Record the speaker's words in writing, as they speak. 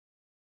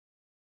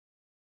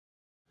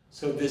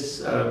So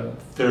this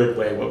third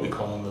way, what we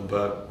call in the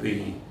book,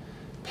 the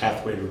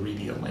pathway to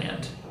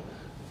Redialand,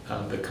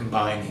 the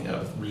combining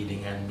of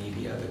reading and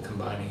media, the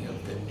combining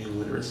of the new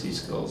literacy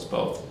skills,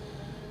 both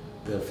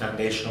the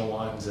foundational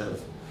ones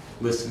of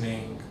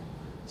listening,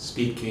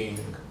 speaking,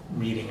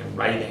 reading, and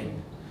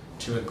writing,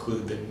 to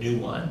include the new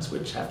ones,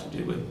 which have to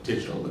do with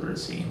digital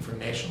literacy,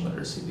 information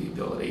literacy, the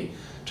ability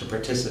to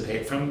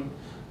participate from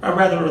a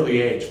rather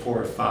early age,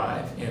 4 or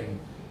 5, in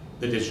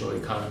the digital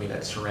economy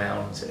that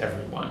surrounds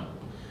everyone.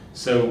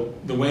 So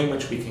the way in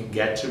which we can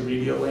get to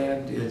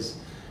Redialand is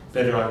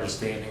better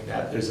understanding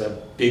that there's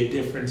a big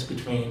difference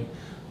between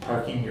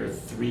parking your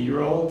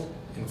 3-year-old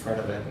in front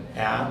of an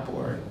app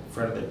or in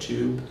front of the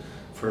tube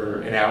for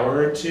an hour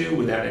or two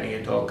without any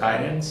adult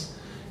guidance,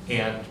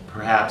 and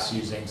perhaps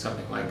using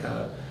something like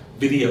a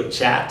video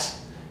chat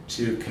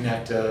to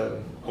connect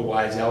a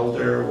wise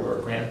elder or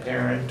a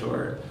grandparent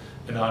or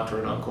an aunt or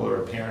an uncle or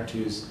a parent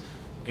who's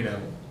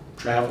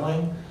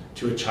traveling,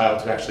 to a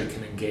child who actually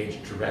can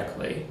engage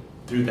directly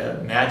through the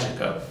magic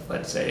of,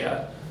 let's say,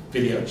 a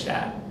video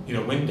chat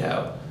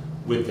window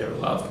with their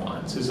loved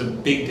ones. There's a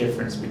big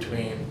difference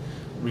between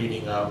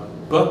reading a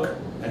book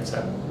that's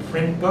a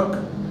print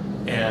book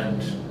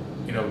and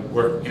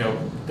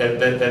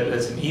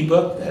that's an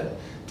ebook that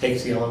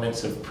takes the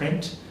elements of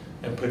print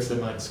and puts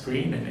them on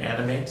screen and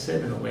animates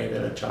it in a way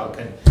that a child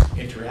can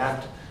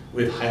interact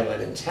with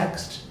highlighted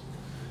text,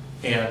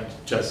 and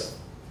just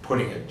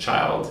putting a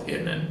child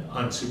in an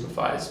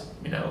unsupervised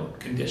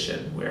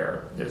condition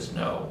where there's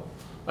no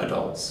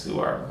adults who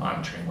are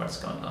monitoring what's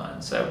going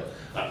on. So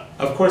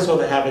of course all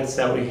the habits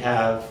that we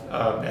have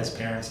as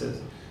parents,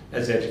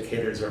 as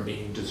educators, are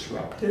being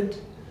disrupted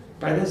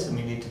by this, and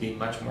we need to be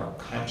much more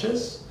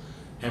conscious,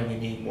 and we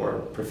need more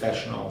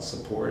professional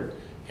support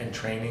and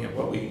training. And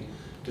what we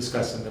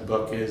discuss in the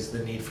book is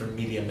the need for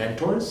media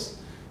mentors,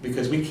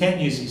 because we can't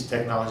use these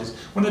technologies.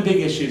 One of the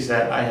big issues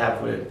that I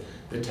have with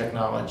the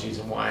technologies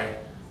and why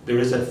there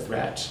is a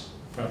threat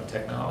from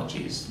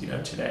technologies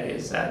today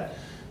is that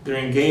they're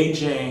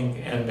engaging,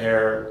 and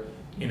they're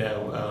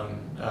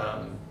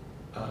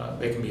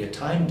they can be a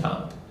time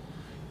dump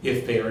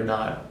if they are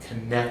not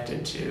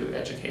connected to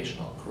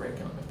educational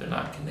curriculum, if they're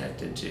not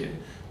connected to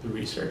the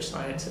research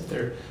science, if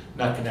they're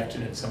not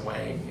connected in some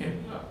way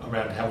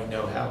around how we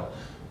know how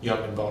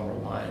young and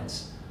vulnerable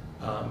minds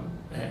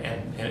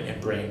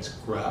and brains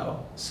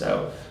grow.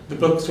 So the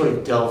book sort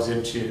of delves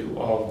into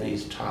all of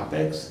these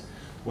topics: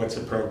 what's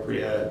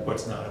appropriate,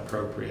 what's not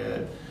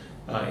appropriate,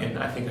 in,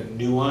 I think, a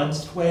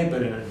nuanced way,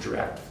 but in a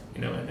direct,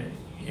 in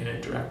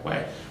a direct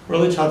way.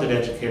 Early childhood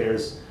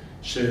educators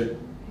should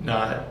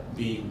not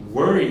be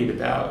worried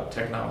about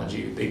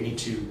technology. They need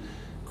to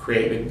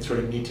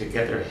need to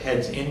get their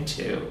heads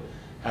into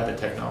how the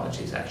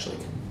technologies actually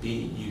can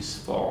be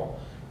useful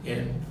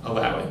in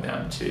allowing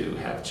them to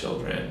have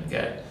children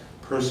get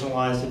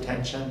personalized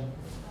attention.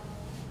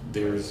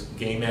 There's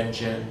game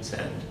engines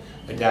and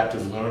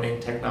adaptive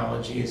learning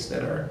technologies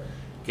that are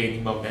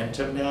gaining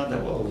momentum now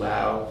that will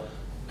allow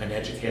an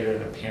educator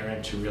and a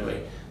parent to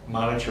really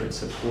monitor and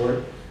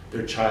support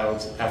their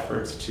child's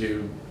efforts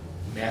to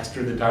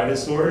master the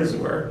dinosaurs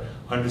or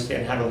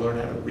understand how to learn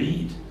how to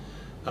read.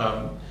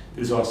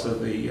 There's also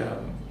the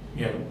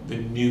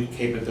new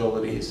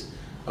capabilities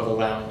of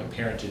allowing a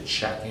parent to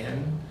check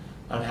in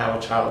on how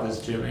a child is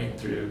doing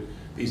through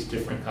these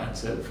different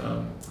kinds of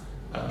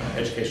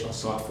educational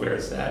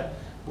softwares that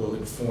will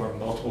inform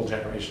multiple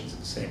generations at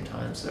the same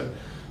time. So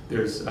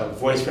there's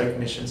voice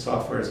recognition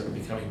softwares that are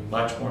becoming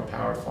much more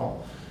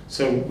powerful.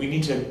 So we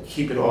need to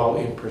keep it all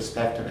in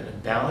perspective and in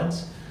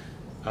balance.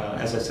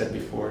 As I said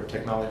before,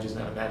 technology is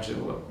not a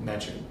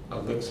magic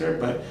elixir,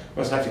 but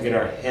we also have to get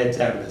our heads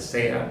out of the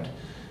sand,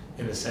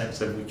 in the sense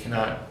that we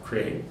cannot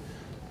create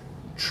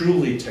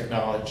truly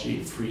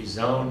technology-free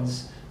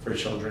zones for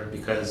children,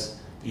 because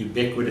the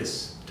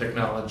ubiquitous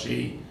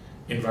technology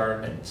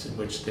environments in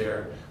which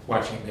they're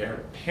watching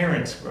their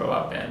parents grow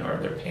up in, or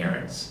their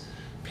parents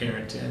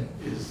parent in,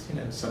 is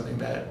something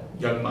that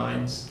young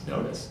minds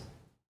notice.